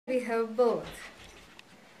We have both.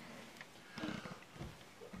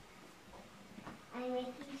 I'm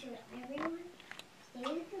making sure everyone stays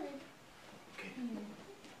good. Okay.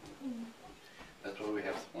 That's why we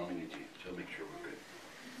have Swamini ji. She'll make sure we're good.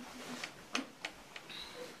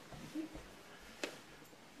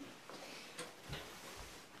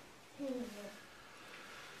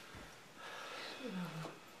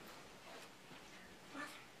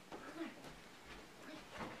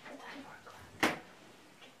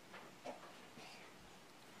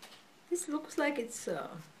 This looks like it's,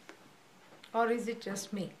 or is it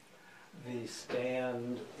just me? The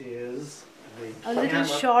stand is the A little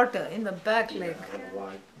camera. shorter in the back leg.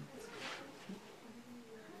 Wide.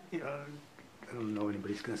 Yeah, I don't know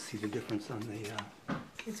anybody's going to see the difference on the.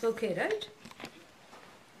 It's okay, right?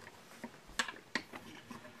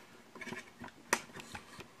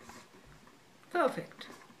 Perfect.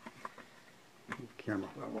 Camera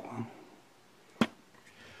level.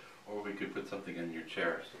 Or we could put something in your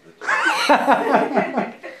chair so that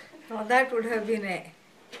Now that would have been a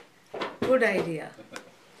good idea.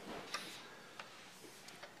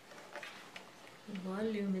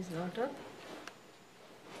 Volume is not up.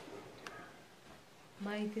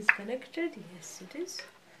 Mic is connected. Yes, it is.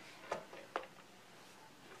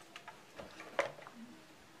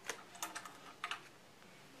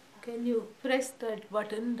 Can you press that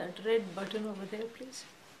button, that red button over there, please?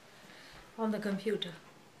 On the computer.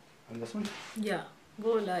 On this one? Yeah,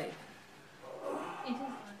 go live. It is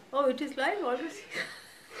on. Oh, it is live already?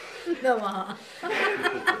 Namaha.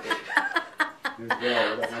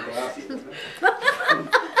 Without my glasses.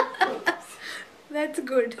 That's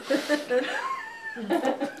good.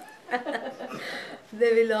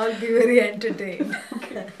 They will all be very entertained.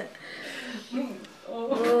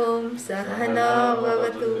 Om Sahana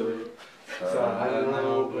Bhavatu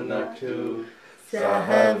Sahano Bhunaktu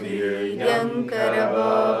Sahaviryam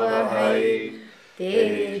Karavavahai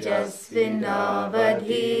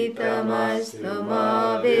Tejasvinavadhitamastu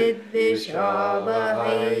ma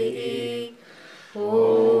vidvishavahai.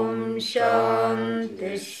 Om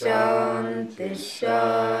Shanti Shanti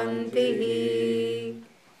Shanti.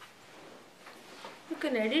 You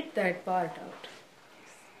can edit that part out.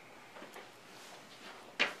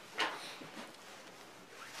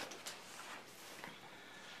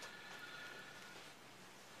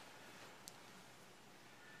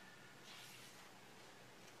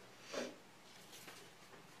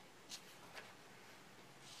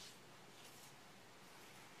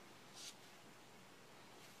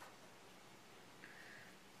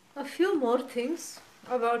 A few more things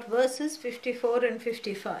about verses 54 and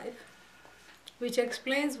 55, which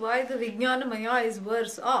explains why the Vijnanamaya is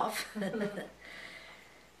worse off.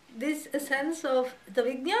 This sense of the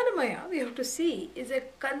Vijnanamaya, we have to see, is a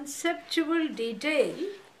conceptual detail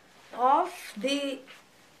of the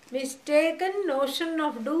mistaken notion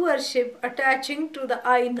of doership attaching to the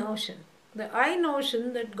I notion. The I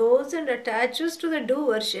notion that goes and attaches to the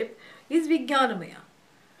doership is Vijnanamaya.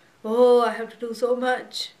 Oh, I have to do so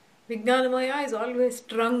much. Vijnanamaya is always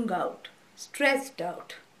strung out, stressed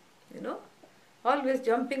out, always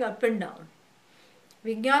jumping up and down.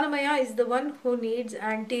 Vijnanamaya is the one who needs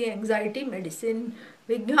anti-anxiety medicine.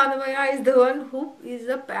 Vijnanamaya is the one who is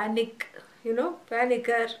a panicker.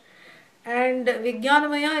 And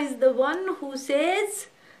Vijnanamaya is the one who says,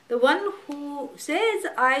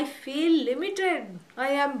 I feel limited, I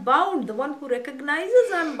am bound. The one who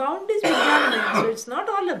recognizes I am bound is Vijnanamaya. So it's not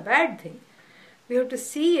all a bad thing. We have to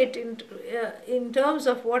see it in terms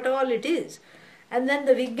of what all it is. And then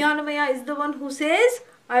the Vijnanamaya is the one who says,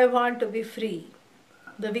 I want to be free.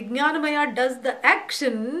 The Vijnanamaya does the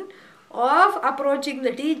action of approaching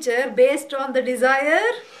the teacher based on the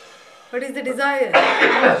desire. What is the desire?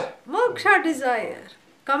 Moksha desire,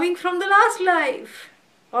 coming from the last life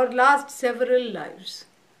or last several lives.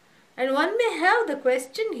 And one may have the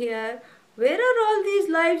question here, where are all these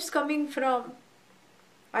lives coming from?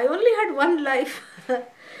 I only had one life.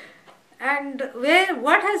 And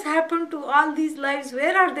what has happened to all these lives?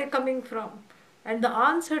 Where are they coming from? And the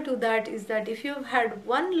answer to that is that if you've had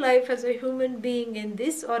one life as a human being in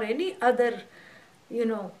this or any other,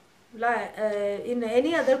 in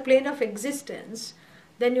any other plane of existence,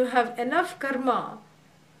 then you have enough karma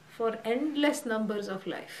for endless numbers of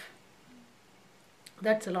life.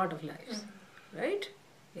 That's a lot of lives, right?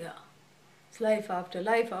 Yeah. It's life after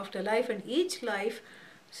life after life, and each life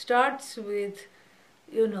starts with,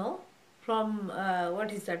 from from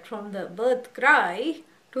the birth cry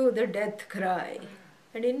to the death cry.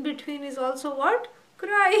 And in between is also what?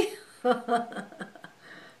 Cry.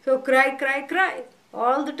 So cry, cry, cry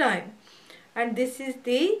all the time. And this is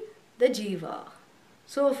the jiva.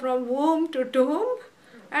 So from womb to tomb,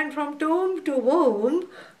 And from tomb to womb,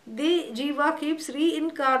 the jiva keeps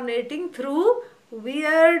reincarnating through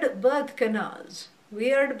weird birth canals.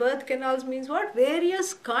 Weird birth canals means what?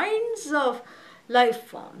 Various kinds of life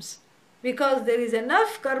forms. Because there is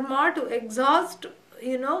enough karma to exhaust,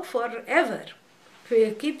 forever.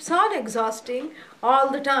 It keeps on exhausting all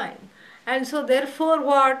the time. And so therefore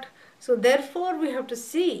what? So therefore we have to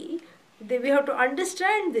see, we have to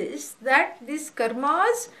understand this, that these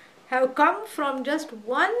karmas have come from just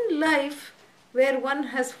one life where one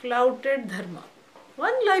has flouted dharma.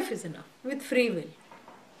 One life is enough with free will.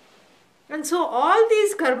 And so all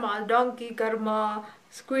these karmas, donkey karma,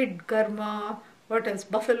 squid karma, what else?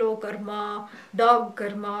 Buffalo karma, dog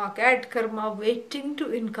karma, cat karma, waiting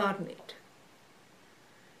to incarnate.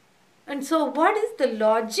 And so what is the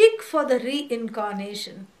logic for the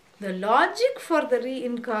reincarnation? The logic for the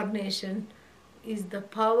reincarnation is the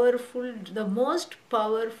most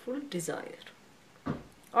powerful desire.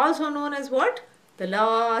 Also known as what? The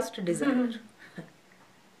last desire.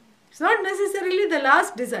 It's not necessarily the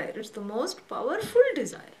last desire, it's the most powerful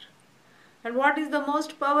desire. And what is the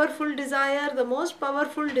most powerful desire? The most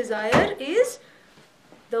powerful desire is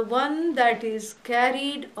the one that is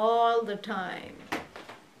carried all the time.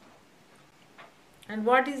 And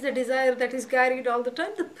what is the desire that is carried all the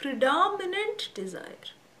time? The predominant desire.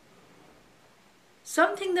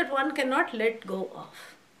 Something that one cannot let go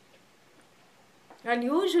of. And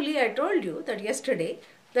usually I told you that yesterday,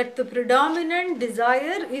 that the predominant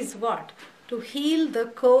desire is what? To heal the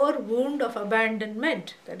core wound of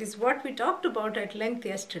abandonment. That is what we talked about at length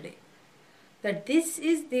yesterday. That this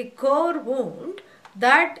is the core wound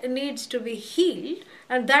that needs to be healed,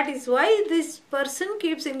 and that is why this person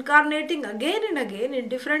keeps incarnating again and again in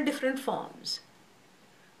different forms.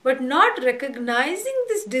 But not recognizing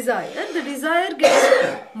this desire, the desire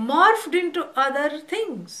gets morphed into other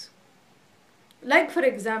things. Like for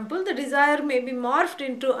example, the desire may be morphed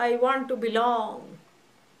into I want to belong.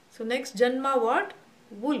 So next janma what?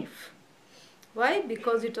 Wolf. Why?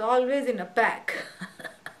 Because it's always in a pack.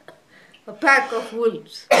 A pack of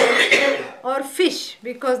wolves. Or fish,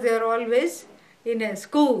 because they are always in a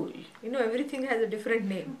school. Everything has a different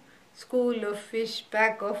name. School of fish,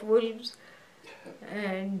 pack of wolves,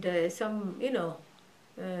 and there is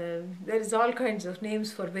all kinds of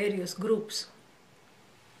names for various groups.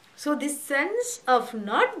 So this sense of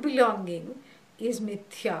not belonging is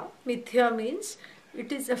mithya. Mithya means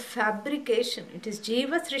it is a fabrication. It is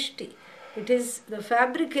jiva srishti. It is the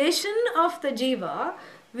fabrication of the jiva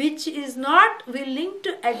which is not willing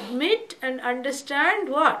to admit and understand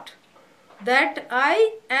what? That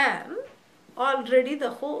I am already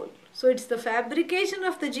the whole. So it's the fabrication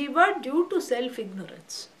of the jiva due to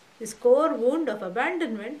self-ignorance. This core wound of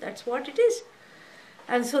abandonment, that's what it is.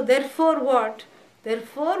 And so therefore what?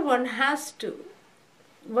 Therefore one has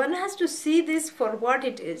to see this for what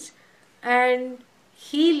it is and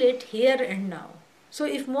heal it here and now. So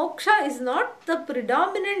if moksha is not the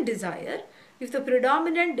predominant desire, if the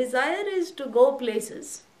predominant desire is to go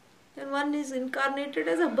places, then one is incarnated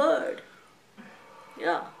as a bird.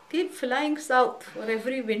 Yeah, keep flying south for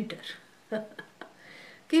every winter.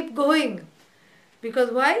 Keep going.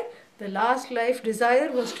 Because why? The last life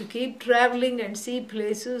desire was to keep traveling and see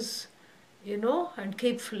places, and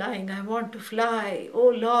keep flying. I want to fly. Oh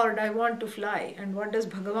Lord, I want to fly. And what does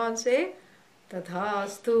Bhagavan say?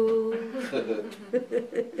 Tathastu.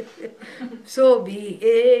 So be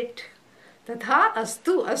it. Tatha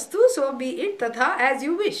astu. Astu, so be it. Tatha, as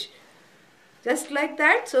you wish. Just like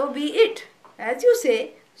that, so be it. As you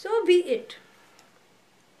say, so be it.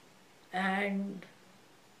 And,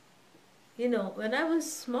 when I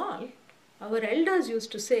was small, our elders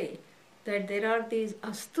used to say that there are these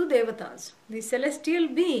astu devatas, these celestial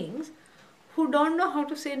beings who don't know how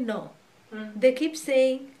to say no. They keep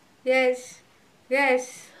saying yes,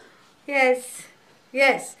 yes, yes,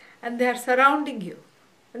 yes, and they are surrounding you.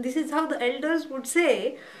 And this is how the elders would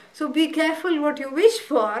say, so be careful what you wish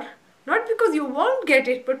for, not because you won't get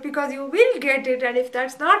it, but because you will get it, and if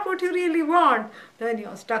that's not what you really want, then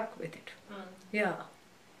you're stuck with it. Yeah.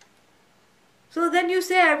 So then you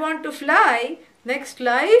say, I want to fly, next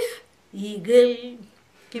life, eagle,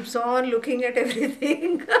 keeps on looking at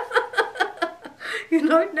everything.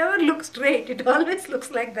 It never looks straight, it always looks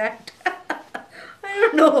like that. I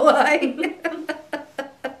don't know why.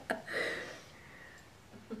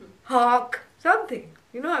 Hawk, something.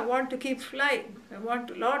 I want to keep flying. I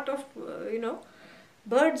want a lot of,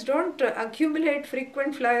 birds don't accumulate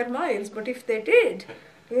frequent flyer miles, but if they did,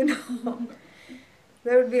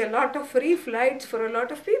 there would be a lot of free flights for a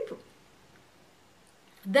lot of people.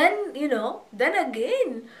 Then, then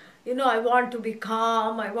again, I want to be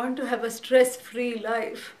calm, I want to have a stress-free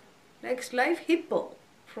life. Next life, hippo.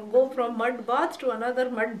 Go from mud bath to another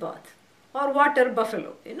mud bath. Or water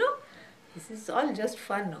buffalo, This is all just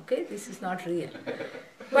fun, okay? This is not real.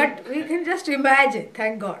 But we can just imagine,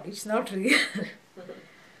 thank God, it's not real.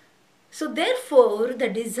 So therefore, the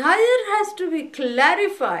desire has to be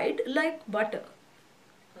clarified like butter.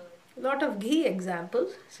 A lot of ghee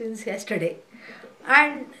examples since yesterday.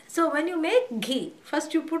 And so when you make ghee,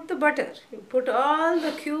 first you put the butter. You put all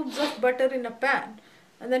the cubes of butter in a pan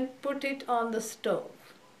and then put it on the stove,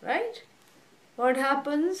 right? What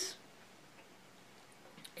happens?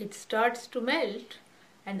 It starts to melt,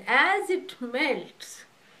 and as it melts,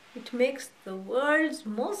 it makes the world's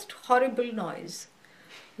most horrible noise.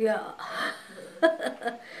 Yeah.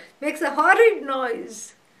 Makes a horrid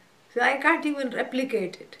noise. So I can't even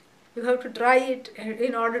replicate it. You have to try it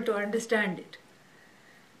in order to understand it.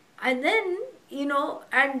 And then,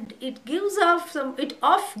 and it gives off it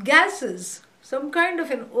off-gases some kind of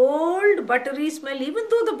an old buttery smell, even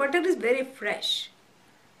though the butter is very fresh.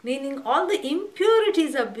 Meaning all the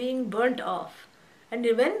impurities are being burnt off. And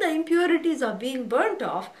when the impurities are being burnt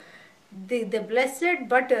off, the blessed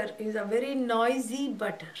butter is a very noisy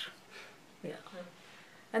butter. Yeah.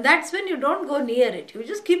 And that's when you don't go near it. You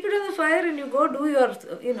just keep it on the fire and you go do your,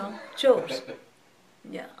 chores.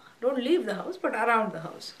 Yeah. Don't leave the house, but around the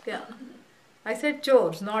house. Yeah. I said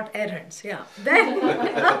chores, not errands. Yeah. Then,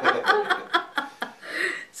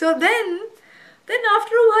 so then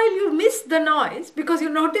after a while you miss the noise because you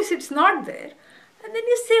notice it's not there. And then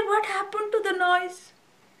you say, what happened to the noise?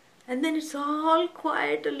 And then it's all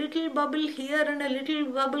quiet, a little bubble here and a little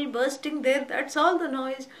bubble bursting there. That's all the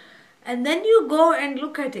noise. And then you go and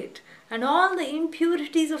look at it. And all the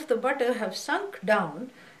impurities of the butter have sunk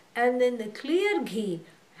down. And then the clear ghee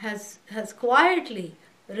has quietly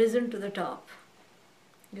risen to the top.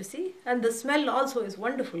 You see? And the smell also is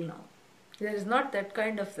wonderful now. There is not that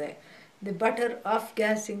kind of the butter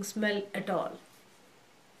off-gassing smell at all.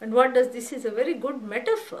 And what does this is a very good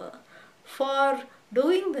metaphor for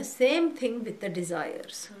doing the same thing with the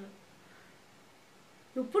desires.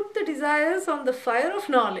 You put the desires on the fire of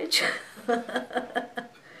knowledge,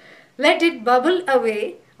 let it bubble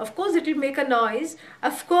away. Of course it will make a noise.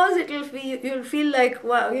 Of course you'll feel like,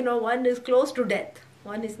 wow, one is close to death,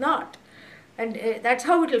 one is not. And that's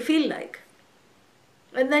how it will feel like.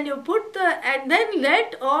 And then you and then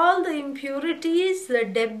let all the impurities, the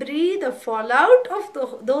debris, the fallout of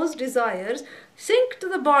those desires sink to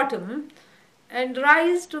the bottom and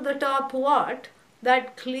rise to the top what?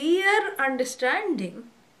 That clear understanding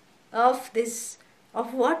of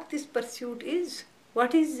what this pursuit is.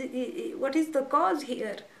 What is the cause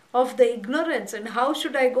here of the ignorance, and how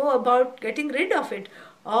should I go about getting rid of it?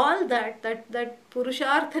 All that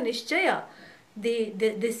Purushartha Nishchaya, the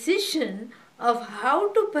decision of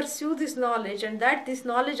how to pursue this knowledge, and that this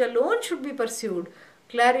knowledge alone should be pursued,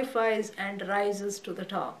 clarifies and rises to the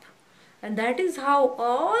top. And that is how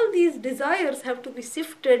all these desires have to be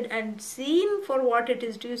sifted and seen for what it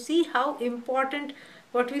is. Do you see how important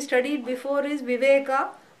what we studied before is Viveka?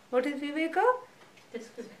 What is Viveka?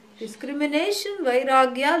 Discrimination,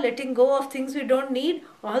 Vairagya, letting go of things we don't need.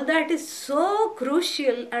 All that is so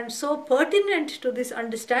crucial and so pertinent to this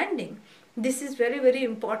understanding. This is very, very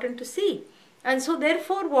important to see. And so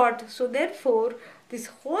therefore what? So therefore this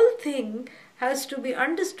whole thing has to be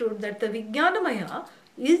understood that the Vijnanamaya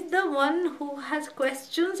is the one who has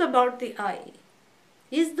questions about the I,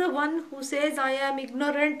 is the one who says I am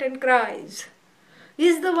ignorant and cries,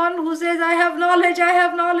 is the one who says I have knowledge, I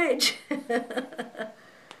have knowledge.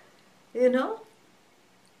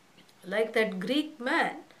 Like that Greek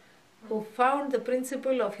man who found the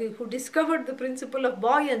principle of, who discovered the principle of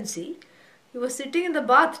buoyancy. He was sitting in the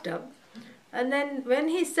bathtub, and then when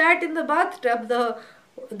he sat in the bathtub, the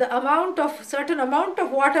certain amount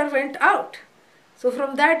of water went out. So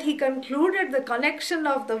from that he concluded the connection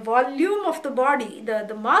of the volume of the body,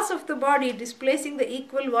 the mass of the body displacing the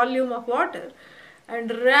equal volume of water,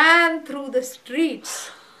 and ran through the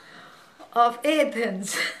streets of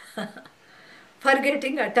Athens,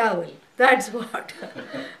 forgetting a towel. That's what.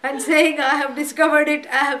 And saying, I have discovered it,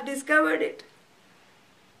 I have discovered it.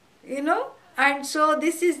 And so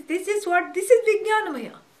this is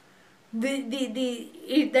Vijnanamaya.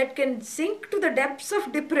 That can sink to the depths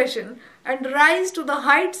of depression and rise to the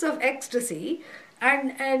heights of ecstasy,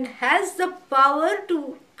 and has the power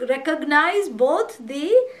to recognize both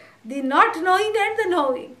the not knowing and the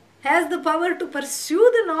knowing, has the power to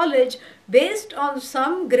pursue the knowledge based on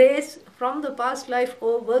some grace from the past life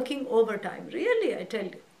or working overtime. Really, I tell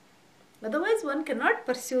you. Otherwise one cannot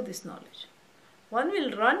pursue this knowledge. One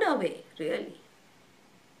will run away, really.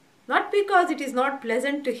 Not because it is not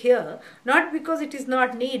pleasant to hear, not because it is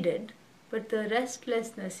not needed, but the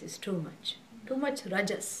restlessness is too much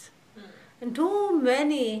rajas, and too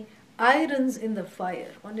many irons in the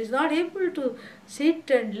fire. One is not able to sit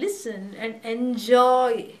and listen and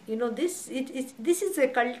enjoy. This is a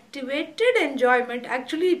cultivated enjoyment.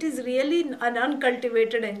 Actually, it is really an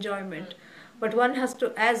uncultivated enjoyment. But one has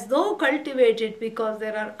to, as though, cultivate it because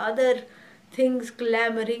there are other things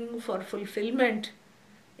clamoring for fulfillment.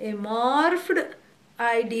 A morphed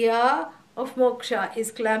idea of moksha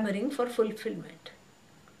is clamoring for fulfillment.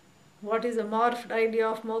 What is a morphed idea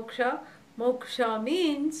of moksha? Moksha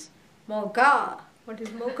means moka. What is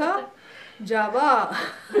moka? Java.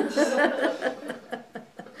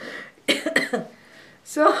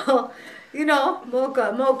 So,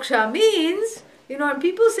 moksha means, and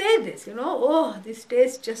people say this, oh, this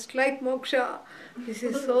tastes just like moksha. This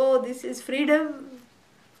is freedom.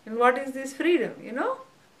 And what is this freedom,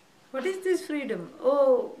 What is this freedom?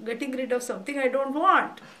 Oh, getting rid of something I don't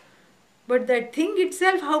want. But that thing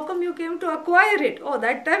itself, how come you came to acquire it? Oh,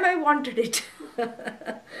 that time I wanted it.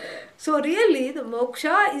 So really, the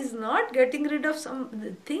moksha is not getting rid of some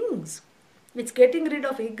things. It's getting rid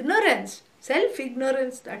of ignorance,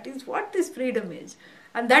 self-ignorance. That is what this freedom is.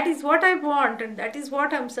 And that is what I want, and that is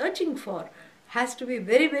what I'm searching for. Has to be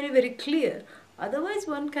very, very, very clear. Otherwise,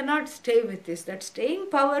 one cannot stay with this. That staying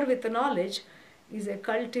power with the knowledge is a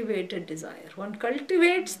cultivated desire. One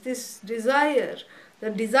cultivates this desire. The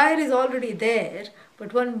desire is already there,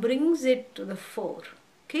 but one brings it to the fore.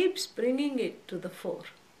 Keeps bringing it to the fore.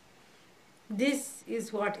 This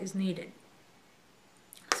is what is needed.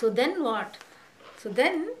 So then what? So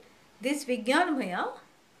then this Vijnanamaya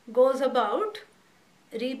goes about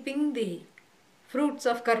reaping the fruits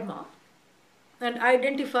of karma and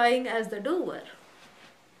identifying as the doer.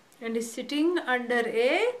 And is sitting under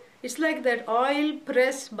it's like that oil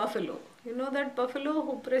press buffalo. You know that buffalo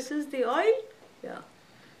who presses the oil? Yeah.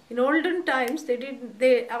 In olden times,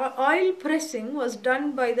 the oil pressing was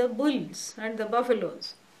done by the bulls and the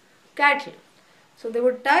buffaloes, cattle. So they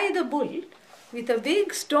would tie the bull with a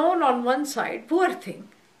big stone on one side, poor thing,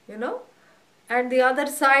 and the other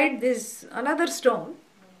side this another stone,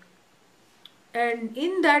 and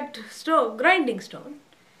in that stone, grinding stone,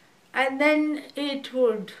 and then it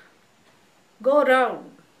would go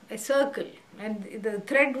round a circle, and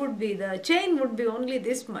the chain would be only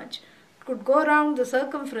this much. It could go around the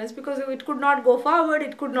circumference because it could not go forward,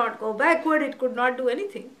 it could not go backward, it could not do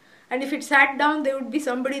anything. And if it sat down, there would be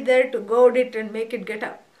somebody there to goad it and make it get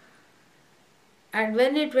up. And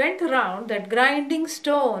when it went around, that grinding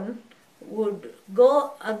stone would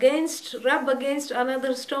rub against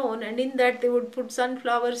another stone, and in that they would put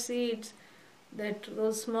sunflower seeds,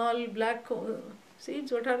 those small black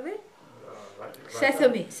seeds, what are they?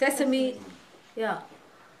 Sesame, yeah.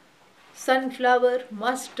 Sunflower,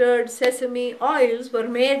 mustard, sesame oils were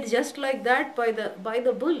made just like that by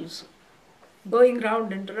the bulls, going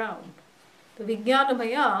round and round. The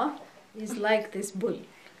Vijnanamaya is like this bull,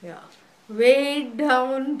 yeah, weighed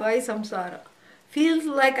down by samsara. Feels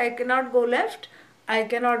like I cannot go left, I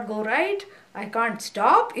cannot go right, I can't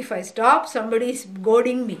stop. If I stop, somebody is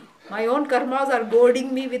goading me. My own karmas are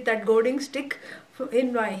goading me with that goading stick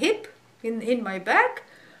in my hip, in my back.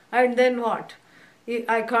 And then what?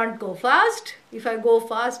 I can't go fast. If I go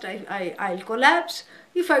fast, I'll collapse.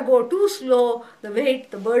 If I go too slow, the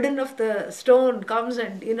burden of the stone comes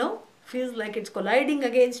and, feels like it's colliding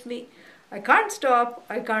against me. I can't stop,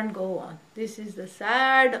 I can't go on. This is the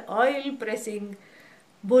sad oil pressing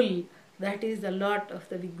bull. That is the lot of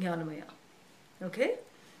the Vijnanamaya. Okay?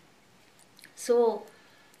 So,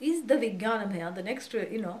 is the Vijnanamaya, the next,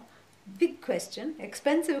 big question,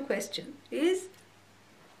 expensive question is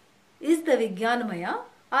the Vijnanamaya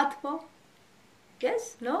Atma?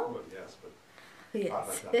 Yes? No? Well, yes, but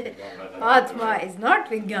Yes. Atma is not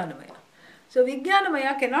Vijnanamaya. So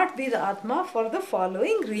Vijnanamaya cannot be the Atma for the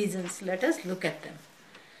following reasons. Let us look at them.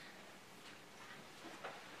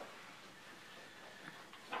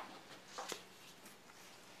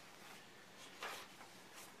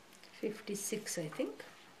 '56, I think.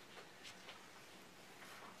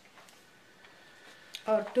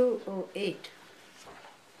 Or 208.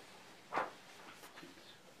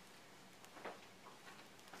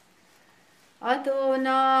 अतो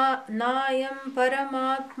नायं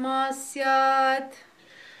परमात्मा स्यात्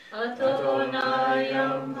अतो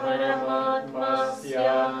नायं परमात्मा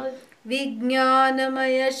स्यात्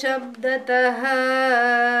विज्ञानमय शब्दतः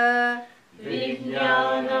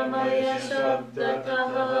विज्ञानमय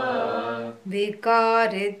शब्दतः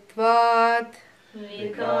विकारित्वात्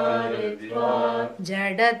विकारित्वात्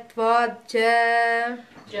जडत्वात् च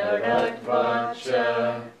जडत्वात् च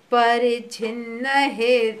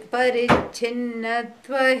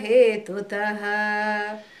परिच्छिन्नत्वहेतुतः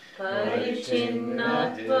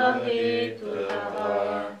परिच्छिन्नत्वहेतुतः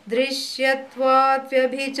दृश्यत्वात्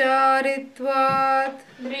व्यभिचारित्वात्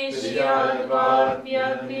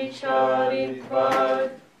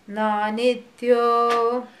दृश्यत्वाद्व्यभिचारित्वात् नानित्यो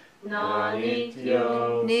नानित्यो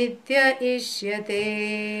नित्य इष्यते.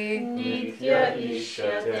 नित्य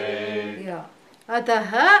इष्यते. Yeah.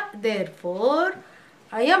 अतः therefore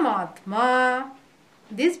ayam atma,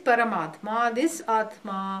 this paramatma, this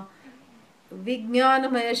atma,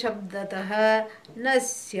 vijnanamaya shabdatah na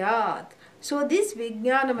syat. So this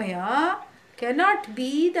vijnanamaya cannot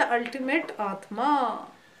be the ultimate atma,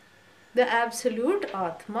 the absolute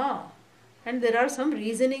atma. And there are some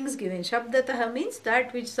reasonings given. Shabdatah means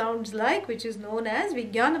that which sounds like, which is known as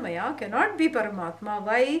vijnanamaya, cannot be paramatma.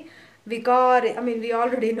 Why? Vikar, I mean, we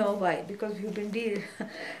already know why, because we've been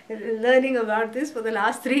learning about this for the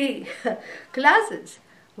last 3 classes.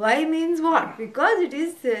 Why means what? Because it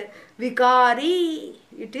is vikari,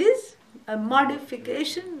 it is a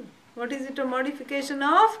modification. What is it a modification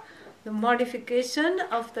of? The modification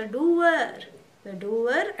of the doer. The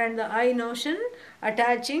doer and the I notion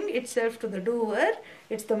attaching itself to the doer,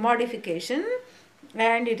 it's the modification,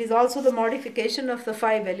 and it is also the modification of the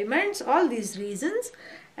 5 elements, all these reasons.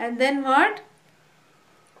 And then what?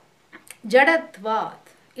 Jadatvat.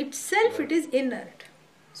 Itself it is inert.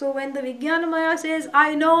 So when the Vijnanamaya says,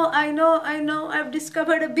 I know, I've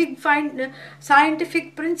discovered a big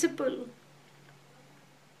scientific principle.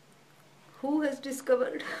 Who has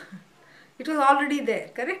discovered? It was already there,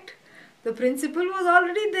 correct? The principle was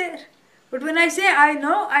already there. But when I say, I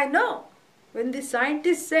know. When the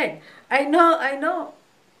scientist said, I know.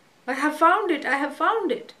 I have found it.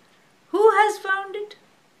 Who has found it?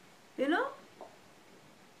 You know?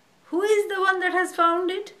 Who is the one that has found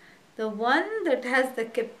it? The one that has the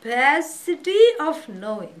capacity of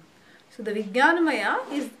knowing. So the Vijnanamaya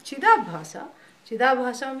is Chidabhasa.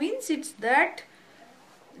 Chidabhasa means it's that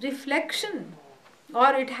reflection,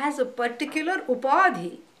 or it has a particular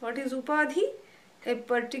upadhi. What is upadhi? A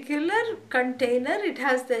particular container. It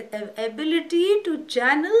has the ability to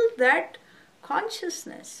channel that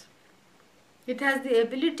consciousness. It has the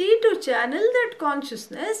ability to channel that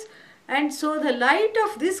consciousness, and so the light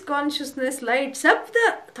of this consciousness lights up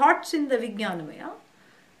the thoughts in the Vijnanamaya.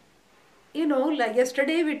 You know, like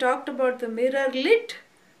yesterday we talked about the mirror-lit,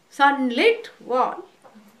 sunlit wall.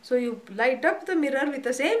 So you light up the mirror with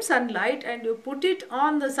the same sunlight and you put it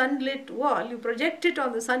on the sunlit wall, you project it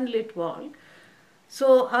on the sunlit wall.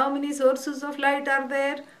 So how many sources of light are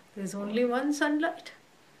there? There is only one sunlight.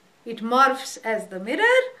 It morphs as the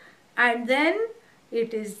mirror and then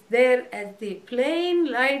it is there as the plain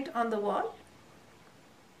light on the wall.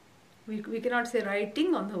 We cannot say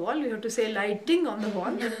writing on the wall, we have to say lighting on the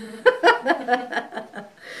wall.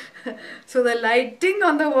 So the lighting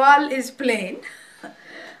on the wall is plain.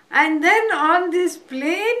 And then on this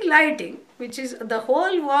plain lighting, which is the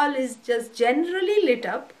whole wall is just generally lit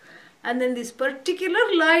up, and then this particular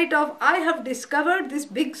light of I have discovered this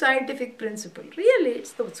big scientific principle. Really,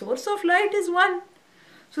 it's the source of light is one.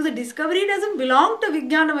 So the discovery doesn't belong to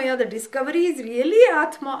Vijnanamaya, the discovery is really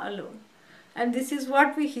Atma alone. And this is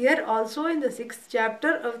what we hear also in the 6th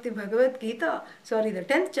chapter of the Bhagavad Gita, the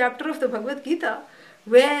 10th chapter of the Bhagavad Gita,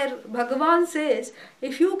 where Bhagavan says,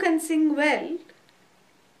 if you can sing well,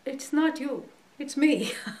 it's not you, it's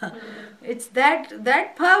me. It's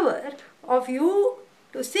that power of you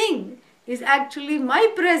to sing is actually my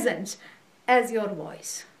presence as your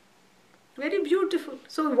voice. Very beautiful.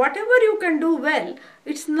 So whatever you can do well,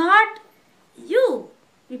 it's not you,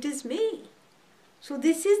 it is me. So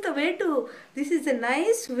this is a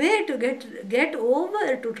nice way to get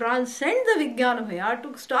over, to transcend the Vijnanamaya,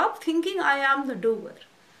 to stop thinking I am the doer.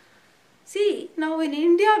 See, now in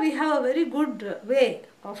India we have a very good way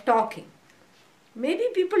of talking. Maybe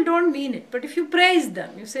people don't mean it, but if you praise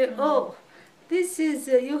them, you say, oh, this is,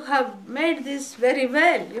 you have made this very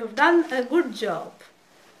well, you have done a good job.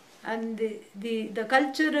 And the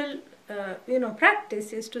cultural,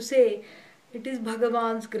 practice is to say, it is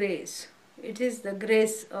Bhagavan's grace. It is the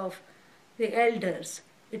grace of the elders.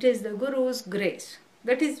 It is the Guru's grace.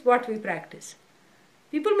 That is what we practice.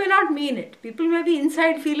 People may not mean it. People may be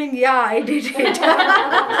inside feeling, yeah, I did it.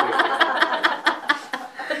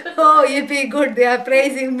 Oh, yippee, good, they are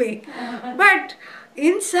praising me. But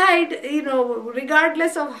inside,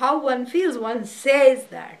 regardless of how one feels, one says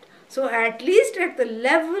that. So at least at the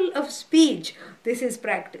level of speech, this is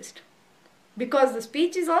practiced. Because the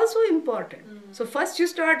speech is also important. So first you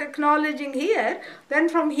start acknowledging here, then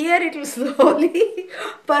from here it will slowly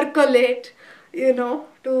percolate to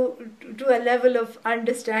a level of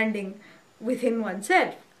understanding within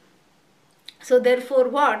oneself. So therefore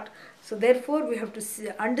what? So therefore we have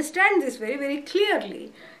to understand this very, very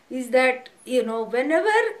clearly, is that, whenever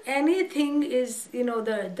anything is,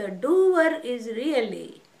 the doer is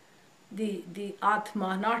really the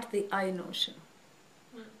Atma, not the I notion.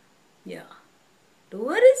 Yeah.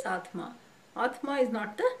 Doer is Atma. Atma is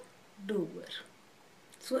not the doer.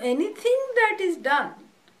 So anything that is done,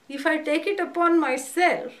 if I take it upon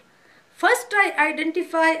myself, first I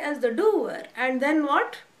identify as the doer, and then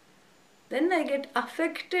what? Then I get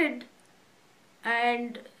affected,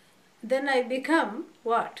 and then I become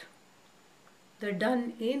what? The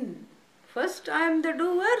done in. First I am the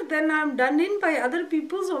doer, then I am done in by other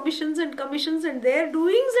people's omissions and commissions and their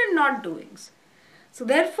doings and not doings. So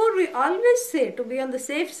therefore we always say, to be on the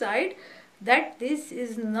safe side, that this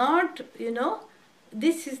is not,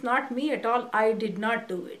 this is not me at all, I did not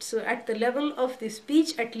do it. So at the level of the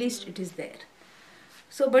speech, at least it is there.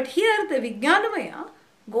 So but here the Vijnanamaya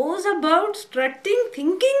goes about strutting,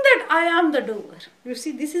 thinking that I am the doer. You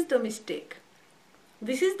see, this is the mistake.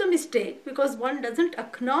 This is the mistake, because one doesn't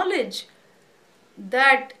acknowledge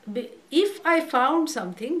that if I found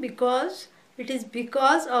something, because it is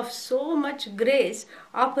because of so much grace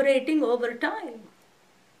operating over time.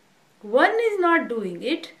 One is not doing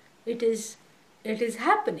it, it is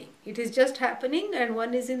happening. It is just happening, and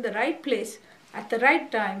one is in the right place at the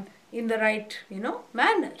right time, in the right,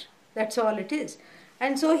 manner. That's all it is.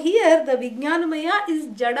 And so here the Vijnanamaya is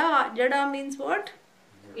jada. Jada means what?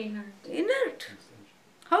 Inert.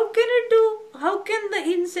 How can it do? How can the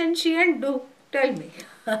insentient do? Tell me.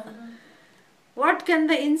 What can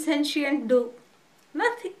the insentient do?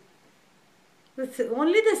 Nothing.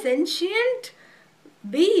 Only the sentient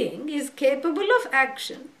being is capable of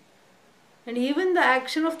action. And even the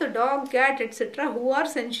action of the dog, cat, etc., who are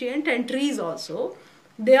sentient, and trees also,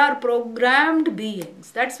 they are programmed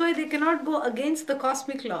beings. That's why they cannot go against the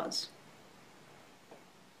cosmic laws.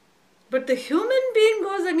 But the human being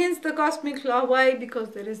goes against the cosmic law. Why? Because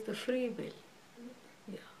there is the free will.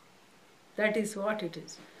 Yeah. That is what it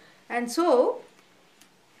is. And so,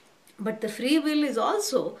 but the free will is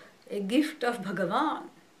also a gift of Bhagavan.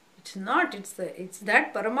 It's not, it's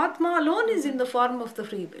that Paramatma alone is in the form of the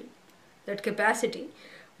free will, that capacity.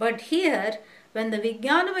 But here, when the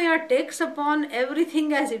Vijnanamaya takes upon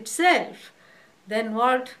everything as itself, then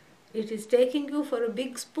what? It is taking you for a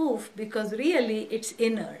big spoof, because really it's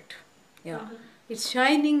inert. Yeah. It's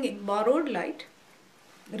shining in borrowed light.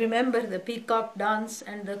 Remember the peacock dance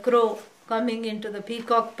and the crow coming into the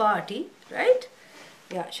peacock party, right?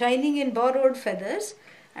 Yeah, shining in borrowed feathers.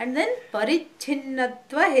 And then parichinnatva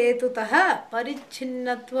hetutaha.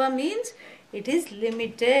 Parichinnatva means it is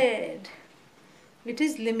limited. It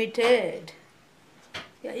is limited.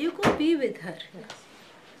 Yeah, you go be with her.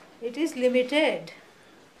 It is limited.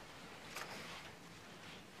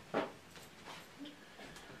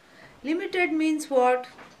 Limited means what?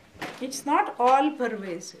 It's not all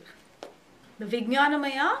pervasive. The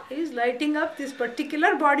Vijnanamaya is lighting up this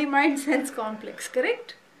particular body-mind-sense complex,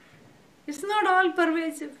 correct? It's not all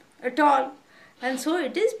pervasive at all. And so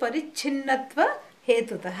it is parichinnatva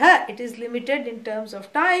hetutaha. It is limited in terms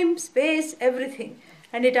of time, space, everything.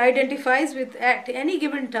 And it identifies with, at any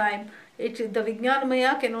given time, the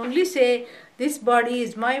Vijnanamaya can only say, this body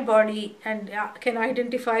is my body, and can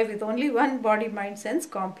identify with only one body-mind-sense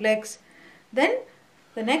complex. Then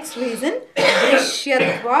the next reason,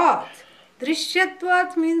 drishyatvat.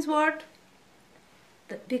 Drishyatvat means what?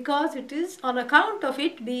 Because it is on account of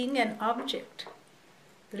it being an object.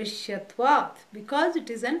 Drishyatvat, because it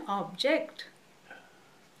is an object.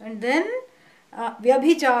 And then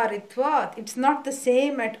vyabhicharitvat, it's not the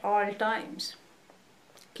same at all times.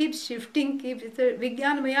 Keeps shifting,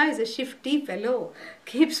 Vijnanamaya is a shifty fellow.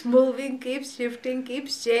 Keeps moving, keeps shifting,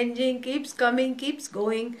 keeps changing, keeps coming, keeps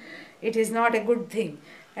going. It is not a good thing.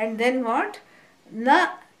 And then what?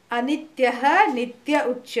 Na anityaha nitya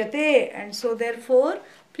uchyate. And so therefore,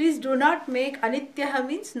 please do not make, anityaha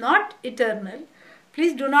means not eternal.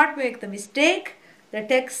 Please do not make the mistake, the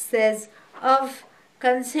text says, of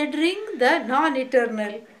considering the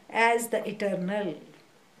non-eternal as the eternal.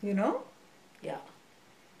 Yeah.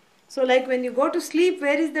 So like when you go to sleep,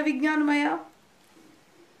 where is the Vijnanamaya?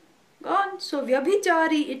 Gone. So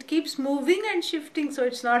vyabhichari, it keeps moving and shifting, so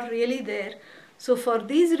it's not really there. So for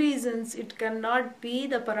these reasons, it cannot be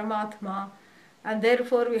the Paramatma, and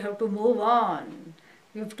therefore we have to move on.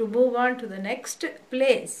 We have to move on to the next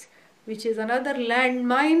place, which is another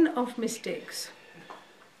landmine of mistakes.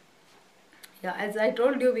 Yeah, as I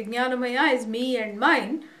told you, Vijnanamaya is me and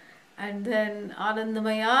mine, and then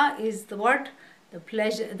Anandamaya is the what? The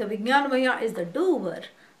pleasure, the Vijnanamaya is the doer,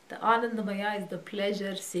 the Anandamaya is the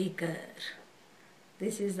pleasure seeker.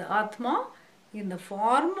 This is the Atma in the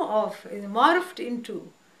form of, morphed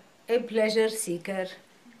into a pleasure seeker.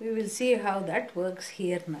 We will see how that works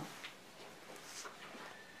here now.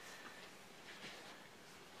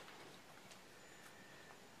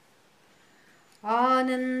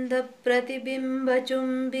 Ananda pratibimba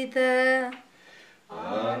chumbita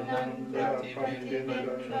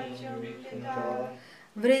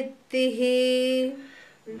vrittihi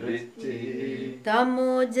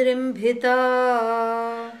tamojrimbhita.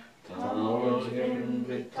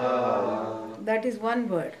 That is one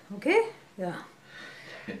word, okay? Yeah.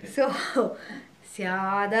 So,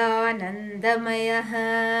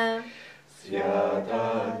 Syadanandamaya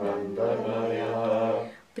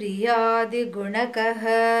Priyadi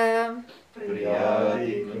Gunakaha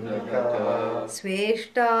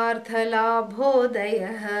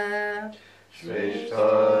Sveshtarthalabhodayah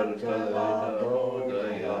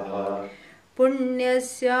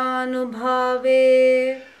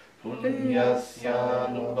Punyasyanubhave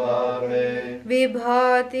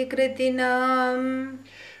Vibhati kritinam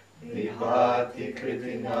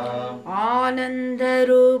Ananda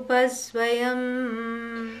Rupa Swayam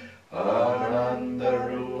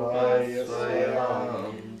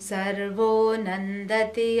Sarvo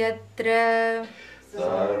Nandati Yatra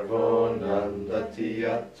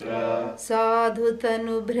Sadhu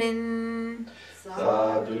Tanubhrin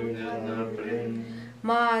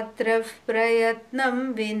Matraf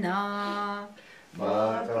Prayatnam Vina.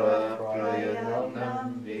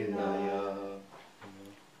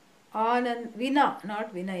 Anand Vina,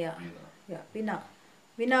 not Vinaya. Yeah, Vina.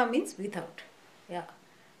 Vina means without. Yeah.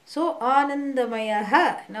 So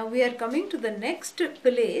Anandamayaha. Now we are coming to the next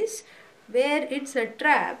place where it's a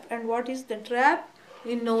trap. And what is the trap?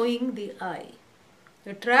 In knowing the I.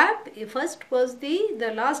 The trap first was the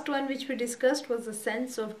last one which we discussed was the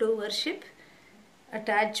sense of doership,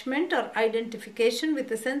 attachment or identification with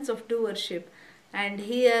the sense of doership. And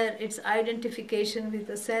here it's identification with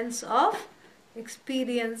the sense of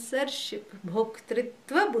experiencership,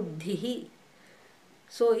 bhoktritva buddhihi.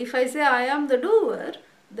 So if I say I am the doer,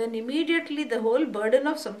 then immediately the whole burden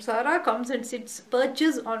of samsara comes and sits,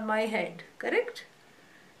 perches on my head, correct?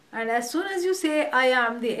 And as soon as you say I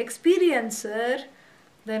am the experiencer,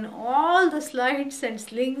 then all the slides and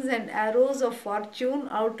slings and arrows of fortune,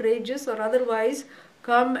 outrageous or otherwise,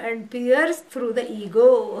 come and pierce through the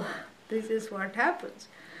ego. This is what happens.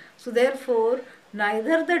 So therefore,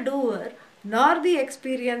 neither the doer nor the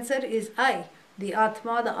experiencer is I. The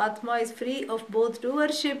Atma is free of both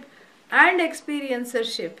doership and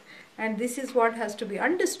experiencership. And this is what has to be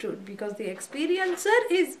understood, because the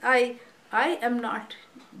experiencer is I. I am not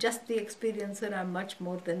just the experiencer, I am much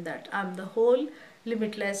more than that. I am the whole,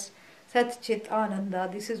 limitless, Sat Chit Ananda.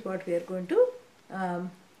 This is what we are going to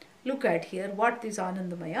look at here, what this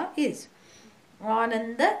Anandamaya is.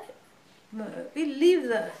 Ananda, we'll leave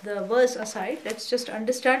the verse aside. Let's just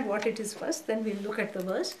understand what it is first, then we'll look at the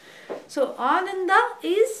verse. So Ananda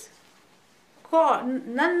is called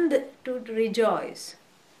Nand, to rejoice.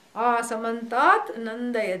 Samantat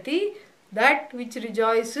Nandayati, that which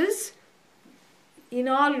rejoices in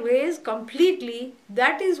all ways, completely.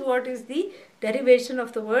 That is what is the derivation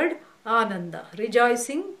of the word Ananda,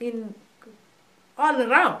 rejoicing in all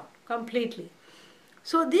around, completely.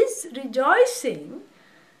 So this rejoicing,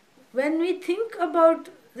 when we think about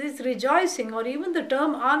this rejoicing or even the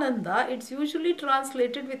term Ananda, it's usually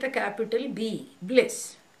translated with a capital B,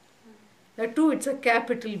 bliss. That too, it's a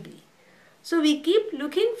capital B. So we keep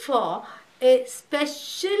looking for a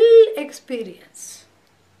special experience.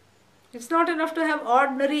 It's not enough to have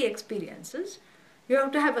ordinary experiences. You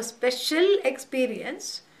have to have a special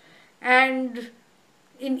experience. And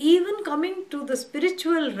in even coming to the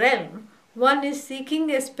spiritual realm, one is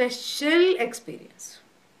seeking a special experience.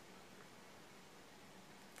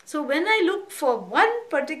 So when I look for one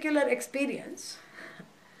particular experience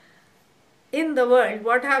in the world,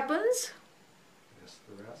 what happens? Miss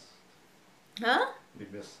the rest. Huh? You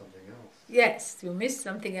miss something else. Yes, you miss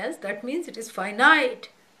something else. That means it is finite.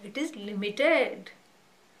 It is limited.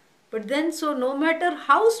 But then, so no matter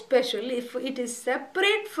how special, if it is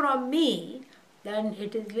separate from me, then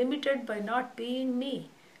it is limited by not being me.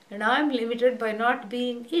 And I am limited by not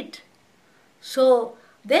being it. So,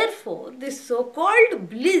 therefore, this so-called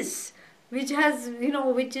bliss, which has,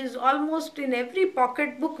 which is almost in every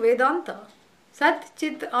pocketbook Vedanta, Sat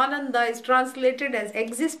Chit Ananda is translated as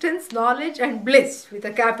existence, knowledge and bliss with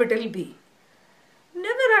a capital B.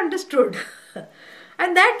 Never understood.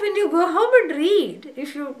 And that when you go home and read,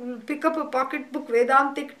 if you pick up a pocketbook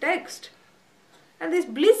Vedantic text, And this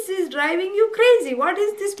bliss is driving you crazy. What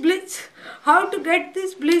is this bliss? How to get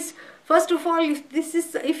this bliss? First of all, if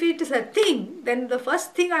it is a thing, then the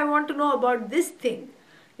first thing I want to know about this thing.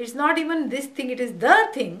 It's not even this thing, it is the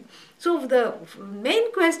thing. So the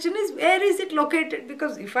main question is, where is it located?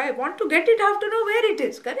 Because if I want to get it, I have to know where it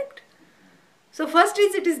is, correct? So first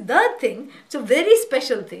is, it is the thing. It's a very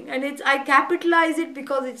special thing, and I capitalize it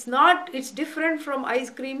because it's different from ice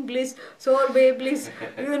cream bliss, sorbet bliss,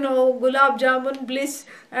 gulab jamun bliss,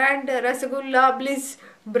 and rasagulla bliss,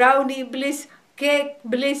 brownie bliss, cake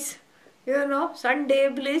bliss, Sunday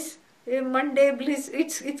bliss, Monday bliss.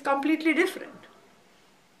 It's completely different.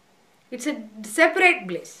 It's a separate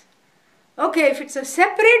bliss. Okay, if it's a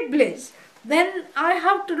separate bliss, then I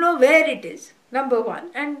have to know where it is, number one.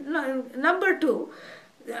 And number two,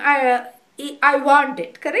 I want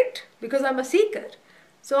it, correct? Because I'm a seeker.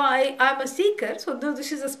 So I'm a seeker, so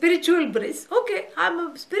this is a spiritual bliss. Okay, I'm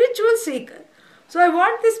a spiritual seeker. So I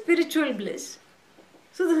want this spiritual bliss.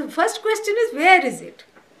 So the first question is, where is it?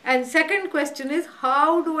 And second question is,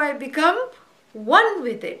 how do I become one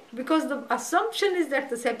with it? Because the assumption is that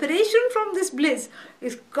the separation from this bliss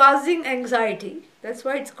is causing anxiety. That's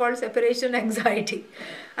why it's called separation anxiety.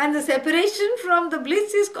 And the separation from the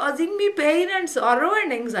bliss is causing me pain and sorrow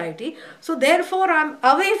and anxiety. So therefore I'm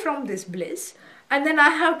away from this bliss. And then I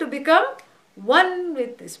have to become one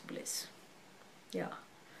with this bliss. Yeah.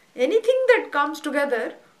 Anything that comes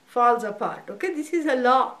together falls apart. Okay, this is a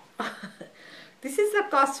law. This is the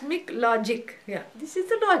cosmic logic. Yeah, this is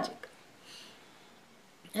the logic.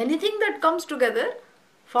 Anything that comes together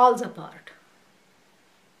falls apart.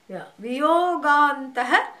 Yeah.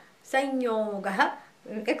 Viyogantaha sanyogaha,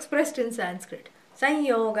 expressed in Sanskrit.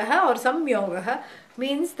 Sanyogaha or samyogaha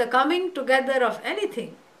means the coming together of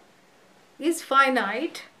anything is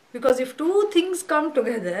finite, because if two things come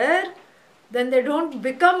together, then they don't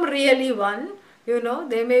become really one.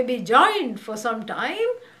 They may be joined for some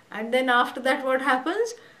time, and then after that what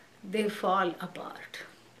happens? They fall apart.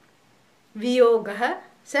 Viyogaha,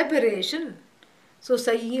 separation. So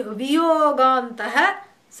viyogantaha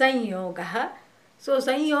sanyogaha. So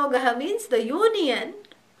sanyogaha means the union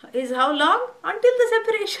is how long? Until the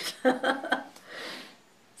separation.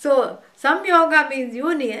 So samyoga means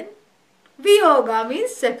union, viyoga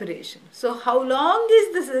means separation. So how long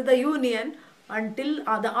is the union? Until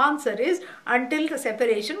the answer is, until the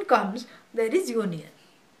separation comes, there is union.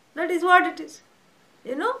 That is what it is.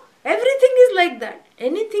 Everything is like that.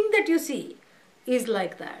 Anything that you see is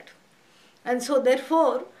like that. And so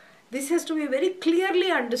therefore, this has to be very clearly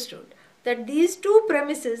understood, that these two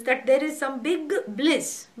premises, that there is some big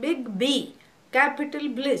bliss, big B, capital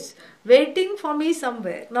bliss, waiting for me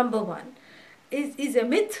somewhere, number one, is a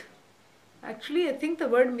myth. Actually, I think the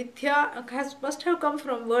word mithya must have come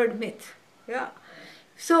from word myth. Yeah.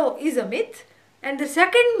 So, is a myth. And the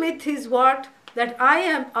second myth is what? That I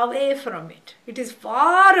am away from it. It is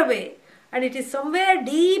far away, and it is somewhere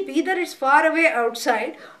deep. Either it's far away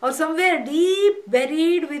outside or somewhere deep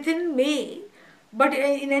buried within me, but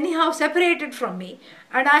in anyhow separated from me,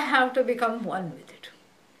 and I have to become one with it.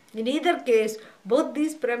 In either case, both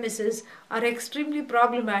these premises are extremely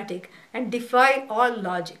problematic and defy all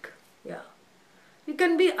logic. Yeah. You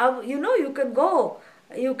can be, you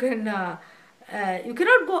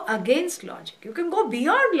cannot go against logic. You can go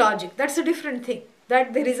beyond logic. That's a different thing.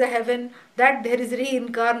 That there is a heaven, that there is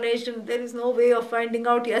reincarnation, there is no way of finding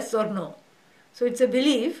out yes or no. So it's a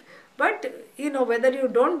belief, but whether you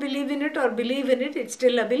don't believe in it or believe in it, it's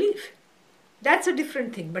still a belief. That's a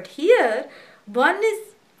different thing. But here, one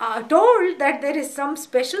is told that there is some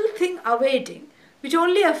special thing awaiting, which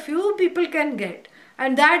only a few people can get,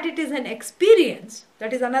 and that it is an experience.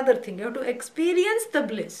 That is another thing. You have to experience the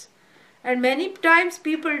bliss. And many times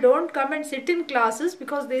people don't come and sit in classes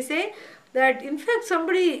because they say that, in fact,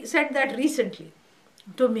 somebody said that recently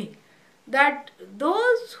to me, that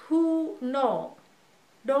those who know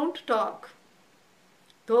don't talk.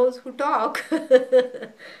 Those who talk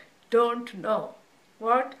don't know.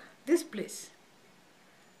 What? This bliss.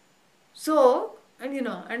 So,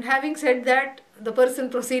 and having said that, the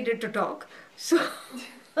person proceeded to talk. So,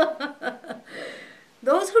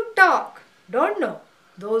 those who talk don't know.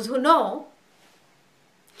 Those who know,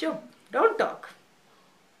 don't talk.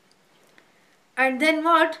 And then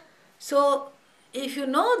what? So, if you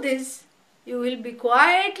know this, you will be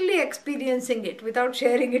quietly experiencing it without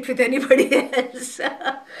sharing it with anybody else.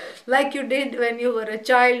 Like you did when you were a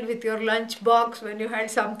child with your lunch box, when you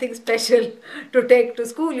had something special to take to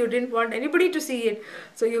school. You didn't want anybody to see it.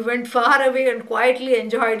 So you went far away and quietly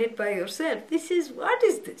enjoyed it by yourself. What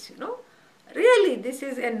is this, Really, this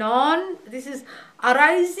is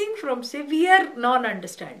arising from severe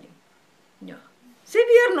non-understanding. Yeah.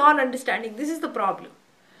 Severe non-understanding. This is the problem.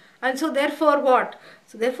 And so therefore what?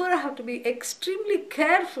 So therefore I have to be extremely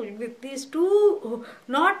careful with these two,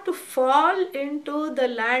 not to fall into the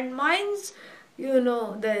landmines,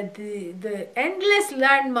 the endless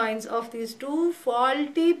landmines of these two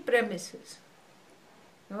faulty premises.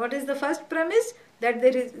 What is the first premise? That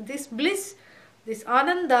there is this bliss, this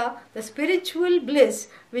ananda, the spiritual bliss,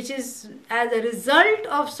 which is as a result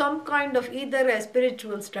of some kind of either a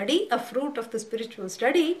spiritual study, a fruit of the spiritual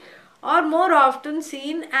study, or more often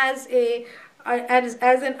seen as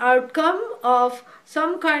an outcome of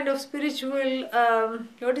some kind of spiritual,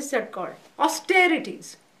 what is that called?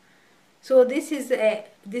 Austerities. So this is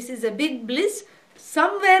a big bliss,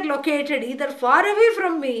 somewhere located either far away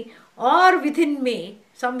from me or within me,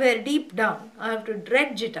 somewhere deep down. I have to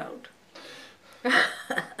dredge it out.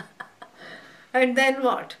 And then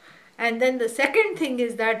what? And then the second thing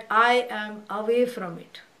is that I am away from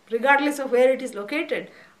it. Regardless of where it is located,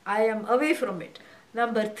 I am away from it.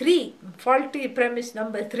 Number 3, faulty premise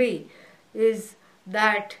number 3 is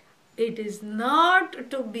that it's not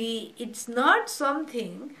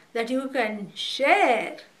something that you can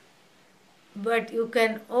share, but you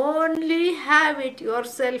can only have it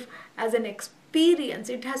yourself as an experience.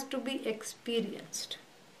 It has to be experienced.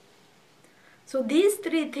 So these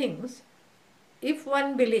 3 things, if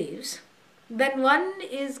one believes, then one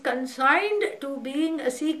is consigned to being a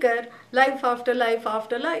seeker life after life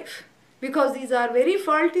after life. Because these are very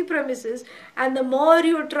faulty premises, and the more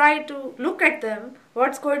you try to look at them,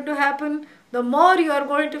 what's going to happen? The more you are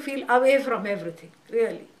going to feel away from everything,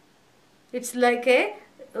 really. It's like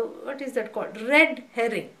what is that called? Red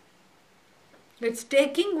herring. It's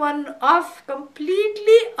taking one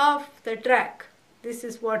completely off the track. This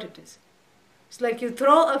is what it is. It's like you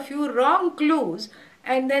throw a few wrong clues,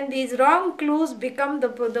 and then these wrong clues become the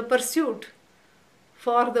pursuit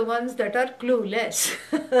for the ones that are clueless.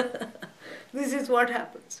 This is what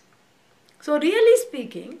happens. So really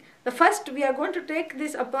speaking, we are going to take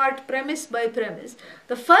this apart premise by premise.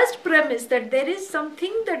 The first premise, that there is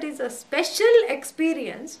something that is a special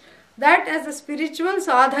experience that as a spiritual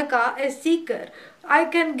sadhaka, a seeker, I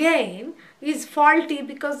can gain, is faulty,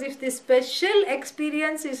 because if this special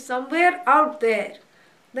experience is somewhere out there,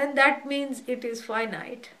 then that means it is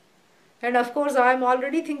finite. And of course I am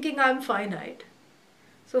already thinking I am finite.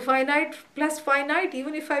 So finite plus finite,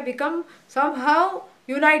 even if I become somehow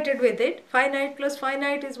united with it, finite plus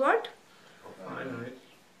finite is what? Finite.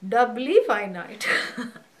 Doubly finite.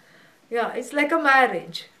 Yeah, it's like a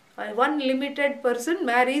marriage. One limited person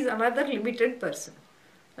marries another limited person.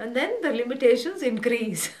 And then the limitations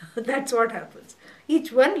increase. That's what happens.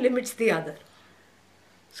 Each one limits the other.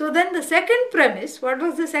 So then the second premise, what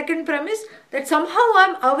was the second premise? That somehow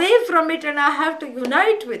I'm away from it and I have to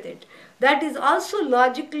unite with it. That is also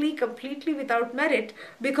logically completely without merit,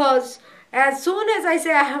 because as soon as I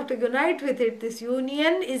say I have to unite with it, this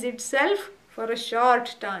union is itself for a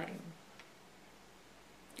short time.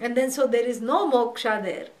 And then so there is no moksha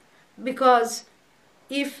there, because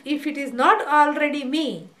if it is not already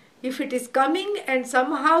me, if it is coming and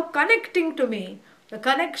somehow connecting to me, the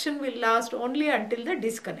connection will last only until the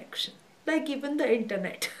disconnection, like even the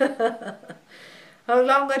internet. How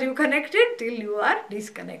long are you connected? Till you are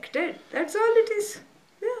disconnected. That's all it is.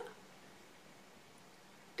 Yeah.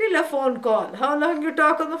 Till a phone call. How long you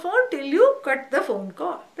talk on the phone? Till you cut the phone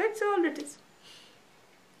call. That's all it is.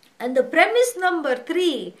 And the premise number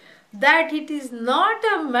 3, that it is not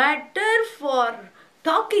a matter for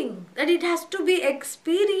talking, that it has to be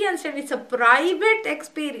experienced, and it's a private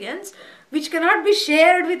experience which cannot be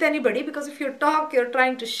shared with anybody, because if you talk, you're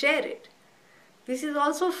trying to share it. This is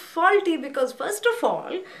also faulty, because first of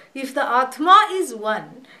all, if the Atma is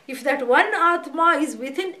one, if that one Atma is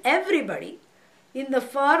within everybody in the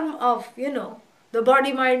form of, the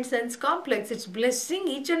body-mind-sense complex, it's blessing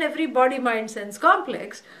each and every body-mind-sense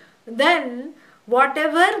complex, then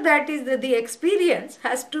whatever that is the experience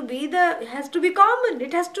has to be common,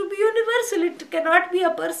 it has to be universal, it cannot be a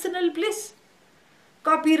personal bliss.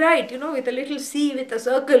 Copyright, with a little C with a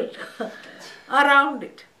circle around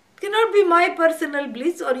it. Cannot be my personal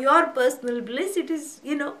bliss or your personal bliss. It is,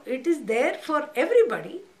 it is there for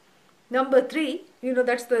everybody. Number 3,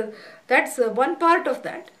 that's one part of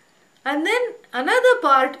that. And then another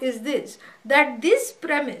part is this, that this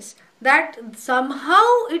premise, that somehow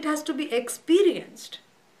it has to be experienced,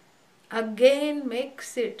 again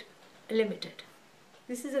makes it limited.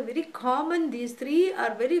 This is a very common, these 3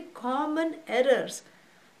 are very common errors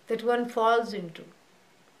that one falls into.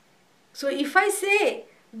 So if I say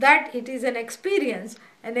that it is an experience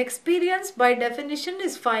by definition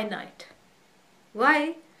is finite.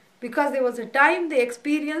 Why? Because there was a time the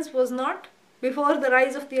experience was not Before the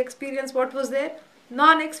rise of the experience, what was there?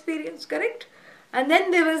 Non-experience, correct? And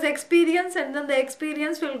then there was experience, and then the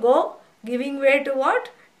experience will go, giving way to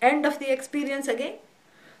what? End of the experience again.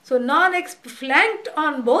 So flanked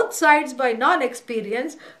on both sides by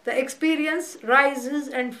non-experience, the experience rises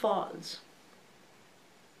and falls.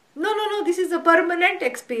 No, this is a permanent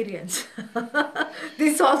experience.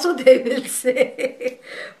 This also they will say.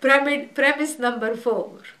 Premise number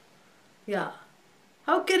 4. Yeah.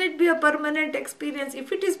 How can it be a permanent experience?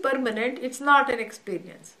 If it is permanent, it's not an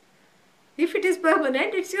experience. If it is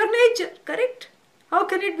permanent, it's your nature, correct? How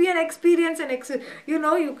can it be an experience?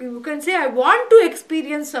 You can say, I want to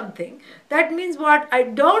experience something. That means what? I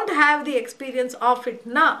don't have the experience of it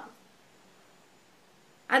now.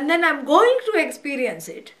 And then I'm going to experience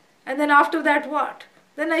it. And then after that what?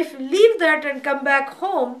 Then I leave that and come back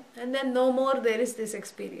home, and then no more there is this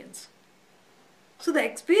experience. So the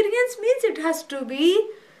experience means it has to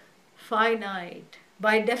be finite.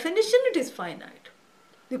 By definition, it is finite.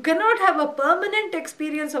 You cannot have a permanent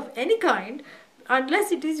experience of any kind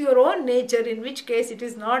unless it is your own nature, in which case it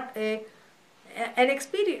is not an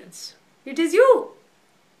experience. It is you.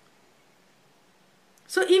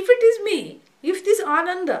 So if it is me, if this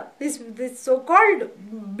ananda, this so-called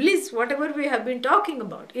bliss, whatever we have been talking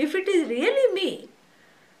about, if it is really me,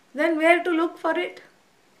 then where to look for it?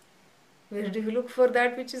 Where do you look for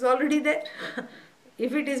that which is already there?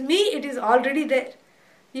 If it is me, it is already there.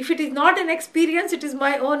 If it is not an experience, it is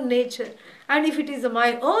my own nature. And if it is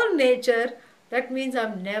my own nature, that means I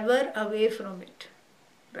am never away from it.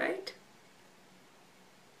 Right?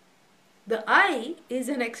 The I is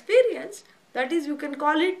an experience. That is, you can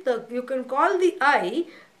call the I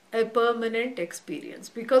a permanent experience,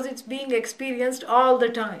 because it's being experienced all the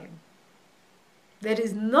time. There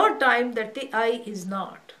is no time that the I is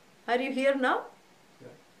not. Are you here now? Yeah.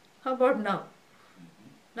 How about now?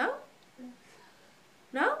 Now?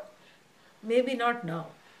 Now? Maybe not now.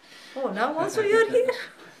 Oh, now also you are here?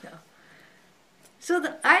 No. So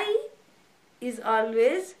the I is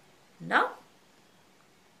always now.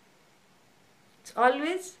 It's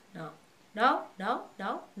always now. Now.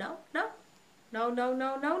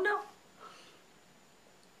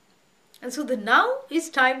 And so the now is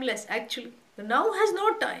timeless actually. The now has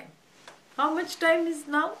no time. How much time is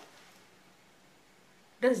now?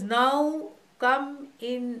 Does now come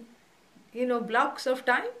in, blocks of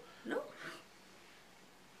time? No.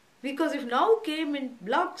 Because if now came in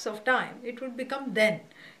blocks of time, it would become then.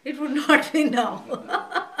 It would not be now.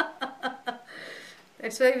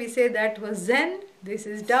 That's why we say that was Zen, this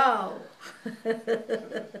is Tao.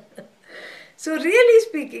 So really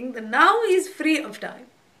speaking, the now is free of time.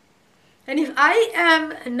 And if I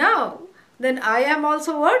am now, then I am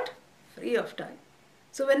also what? Free of time.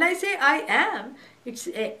 So when I say I am, it's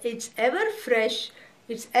ever fresh,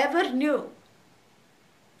 it's ever new,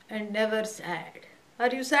 and never sad. Are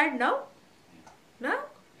you sad now? Now?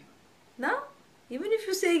 Now? Even if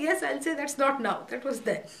you say yes, I'll say that's not now, that was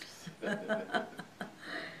then.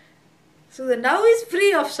 So the now is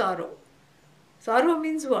free of sorrow. Sorrow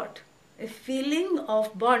means what? A feeling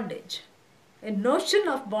of bondage. A notion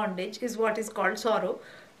of bondage is what is called sorrow.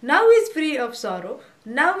 Now is free of sorrow.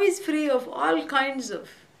 Now is free of all kinds of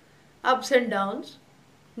ups and downs.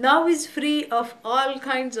 Now is free of all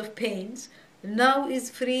kinds of pains. Now is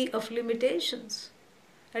free of limitations.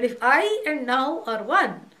 And if I and now are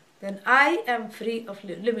one, then I am free of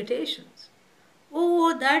limitations.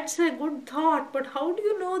 Oh, that's a good thought, but how do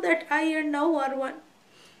you know that I and now are one?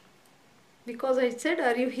 Because I said,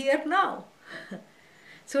 are you here now?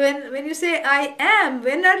 So when you say I am,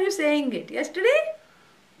 when are you saying it? Yesterday?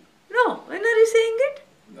 No. When are you saying it?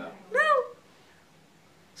 No. Now.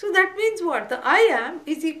 So that means what? The I am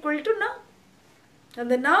is equal to now. And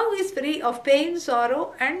the now is free of pain,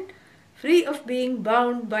 sorrow, and free of being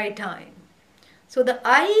bound by time. So the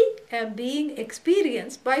I am being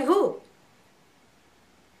experienced by who?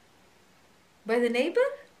 By the neighbor?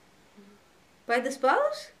 By the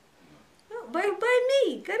spouse? No, by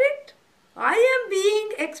me, correct? I am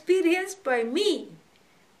being experienced by me.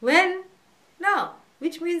 When? Now.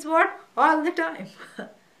 Which means what? All the time.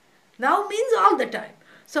 Now means all the time.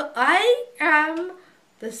 So I am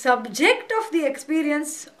the subject of the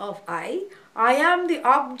experience of I. I am the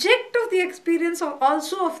object of the experience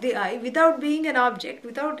also of the I, without being an object,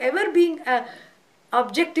 without ever being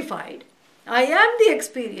objectified. I am the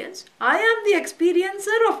experience. I am the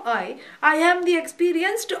experiencer of I. I am the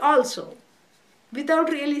experienced also. Without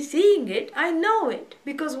really seeing it, I know it.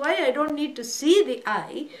 Because why? I don't need to see the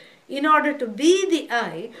I in order to be the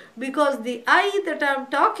I, because the I that I am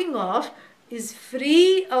talking of is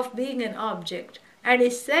free of being an object and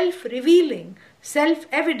is self-revealing,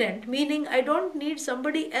 self-evident, meaning I don't need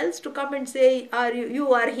somebody else to come and say,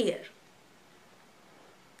 you are here.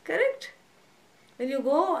 Correct? When you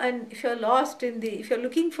go and if you're lost if you're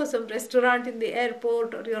looking for some restaurant in the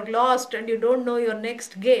airport, or you're lost and you don't know your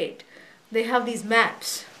next gate, they have these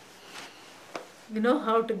maps. You know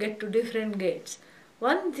how to get to different gates.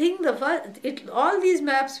 One thing, all these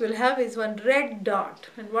maps will have is one red dot.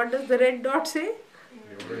 And what does the red dot say?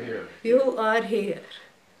 You're here. You are here.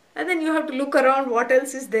 And then you have to look around what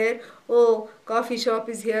else is there. Oh, coffee shop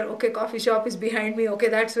is here. Okay, coffee shop is behind me. Okay,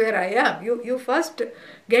 that's where I am. You first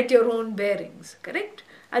get your own bearings, correct?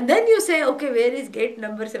 And then you say, okay, where is gate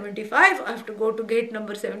number 75? I have to go to gate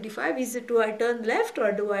number 75. Do I turn left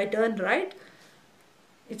or do I turn right?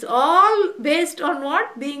 It's all based on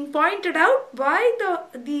what? Being pointed out by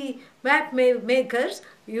the map makers.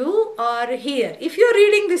 You are here. If you're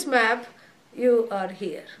reading this map, you are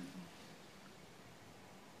here.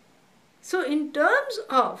 So in terms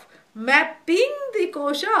of mapping the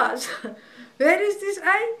koshas, where is this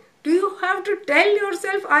I? Do you have to tell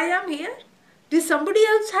yourself I am here? Does somebody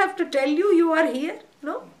else have to tell you you are here?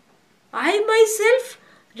 No. I myself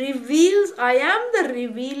reveals, I am the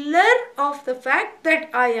revealer of the fact that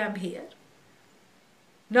I am here.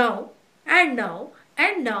 Now, and now,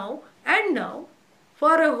 and now, and now,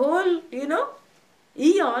 for a whole,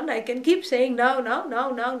 eon, I can keep saying now, now,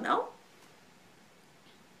 now, now, now.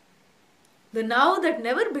 The now that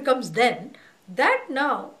never becomes then, that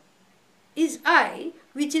now is I,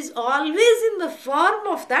 which is always in the form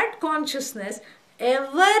of that consciousness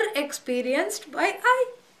ever experienced by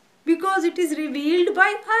I, because it is revealed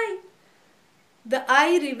by I. The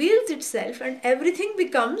I reveals itself and everything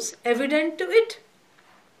becomes evident to it.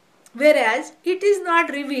 Whereas it is not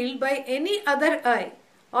revealed by any other I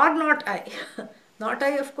or not I. Not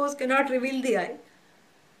I, of course, cannot reveal the I.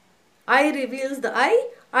 I reveals the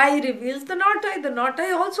I reveals the not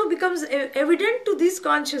I also becomes evident to this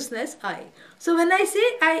consciousness I. So when I say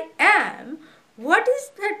I am, what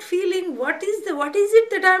is that feeling? What is it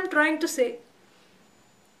that I am trying to say?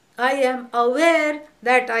 I am aware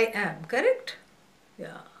that I am, correct?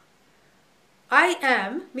 Yeah. I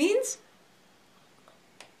am means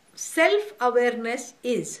self-awareness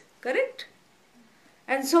is, correct?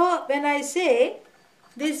 And so when I say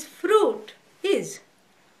this fruit is,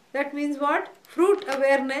 that means what? Fruit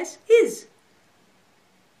awareness is.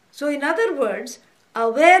 So in other words,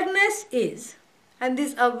 awareness is, and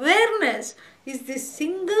this awareness is this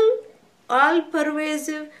single,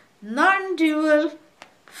 all-pervasive, non-dual,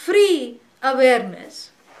 free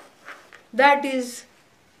awareness that is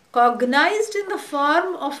cognized in the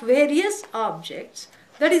form of various objects,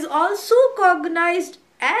 that is also cognized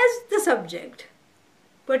as the subject,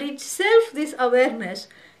 but itself this awareness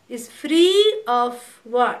is free of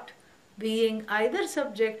what? Being either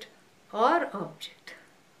subject or object.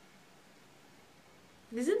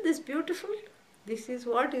 Isn't this beautiful? This is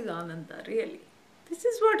what is Ananda, really. This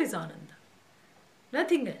is what is Ananda.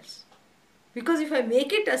 Nothing else. Because if I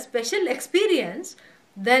make it a special experience,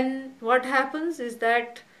 then what happens is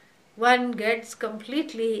that one gets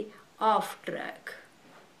completely off track.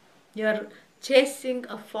 You're chasing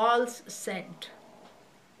a false scent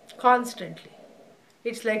constantly.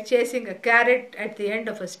 It's like chasing a carrot at the end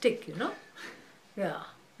of a stick, Yeah.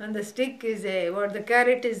 And the stick is the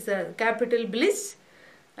carrot is a capital bliss,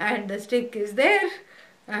 and the stick is there,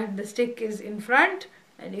 and the stick is in front,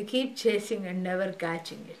 and you keep chasing and never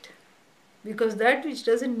catching it. Because that which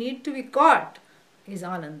doesn't need to be caught is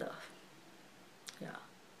Ananda. Yeah.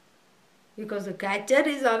 Because the catcher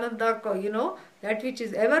is Ananda, that which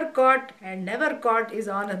is ever caught and never caught is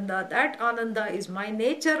Ananda. That Ananda is my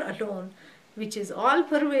nature alone, which is all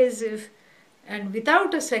pervasive and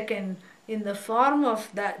without a second in the form of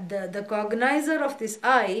the cognizer of this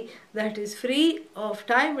I that is free of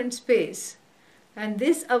time and space, and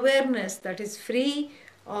this awareness that is free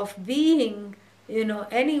of being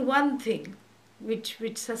any one thing which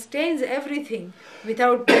sustains everything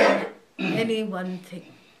without being any one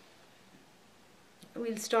thing.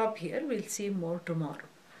 We'll stop here. We'll see more tomorrow.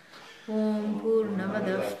 Om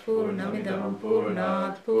Purnamadav Purnamidam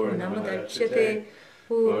Purnat Purnamudachyate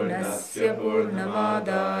Purnasya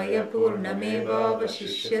Purnamadaya Purnameva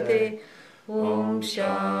Vashishyate. Om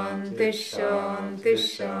Shanti Shanti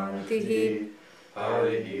Shanti.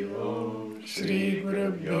 Hari Om. Shri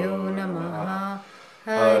Gurubhyo Namaha.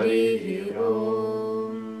 Hari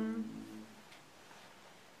Om.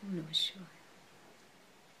 Namah Shivaya.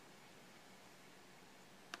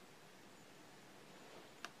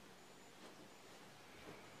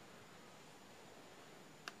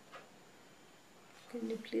 Can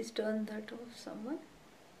you please turn that off, someone?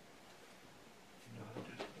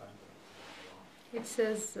 It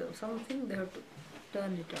says something, they have to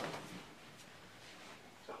turn it off.